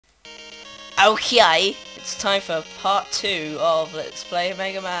Okay, it's time for part 2 of Let's Play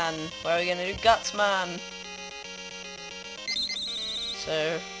Megaman, where we're gonna do Gutsman.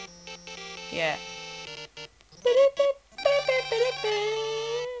 So, yeah.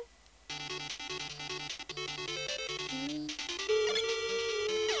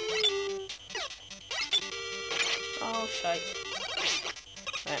 Oh, shite.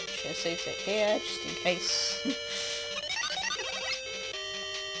 Right, just gonna save it here, just in case.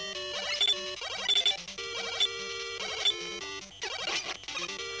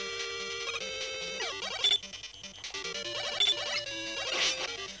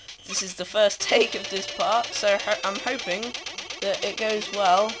 This is the first take of this part, so I'm hoping that it goes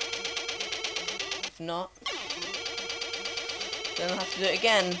well. If not, then I'll have to do it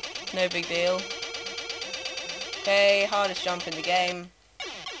again. No big deal. Okay, hardest jump in the game.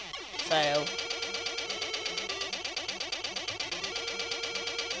 Fail.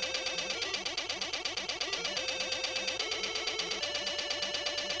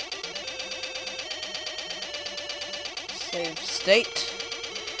 Save state.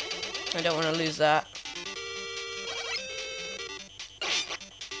 I don't want to lose that.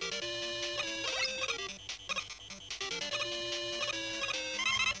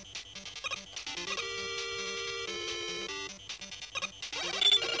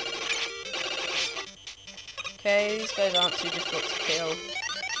 Okay, these guys aren't too difficult to kill.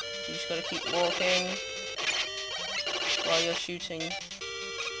 You just gotta keep walking while you're shooting.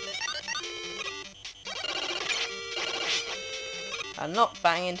 And not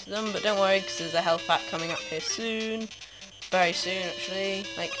bang into them, but don't worry, because there's a health pack coming up here soon. Very soon, actually.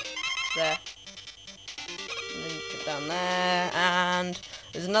 Like, there. And then jump down there, and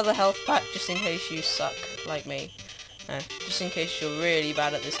there's another health pack just in case you suck, like me. Just in case you're really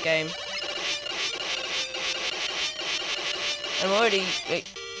bad at this game. I'm already...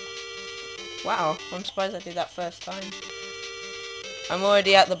 Wait. Wow, I'm surprised I did that first time. I'm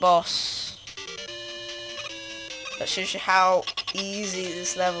already at the boss. That shows you how easy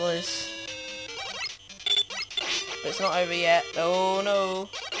this level is. But it's not over yet. Oh no.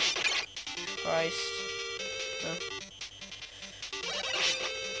 Christ. No.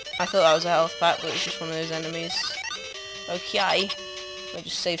 I thought that was a health pack, but it's just one of those enemies. Okay. I'll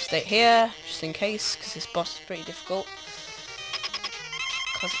just save state here, just in case, because this boss is pretty difficult.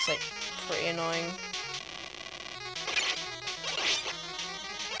 Because it's like pretty annoying.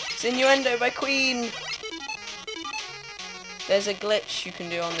 It's innuendo by Queen! There's a glitch you can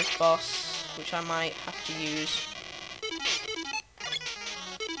do on this boss, which I might have to use.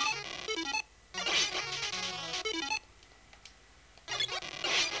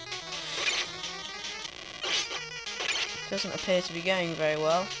 Doesn't appear to be going very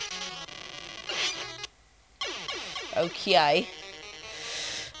well. Okay.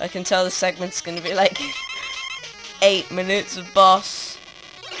 I can tell the segment's gonna be like 8 minutes of boss.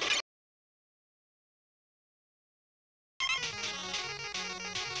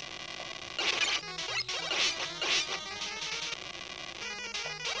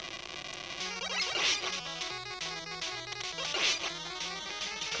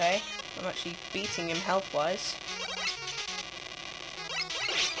 Okay, I'm actually beating him health-wise.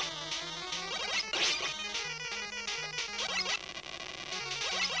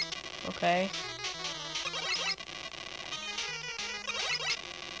 Okay.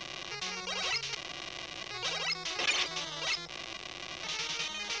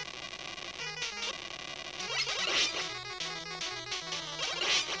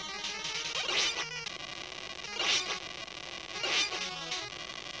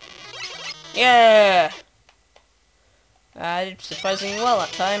 Yeah! I did surprisingly well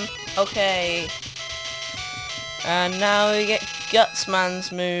that time. Okay. And now we get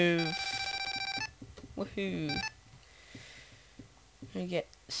Gutsman's move. Woohoo. We get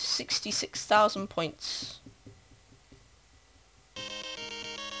 66,000 points.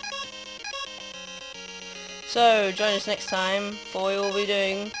 So, join us next time for we will be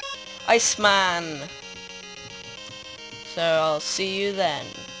doing Iceman. So, I'll see you then.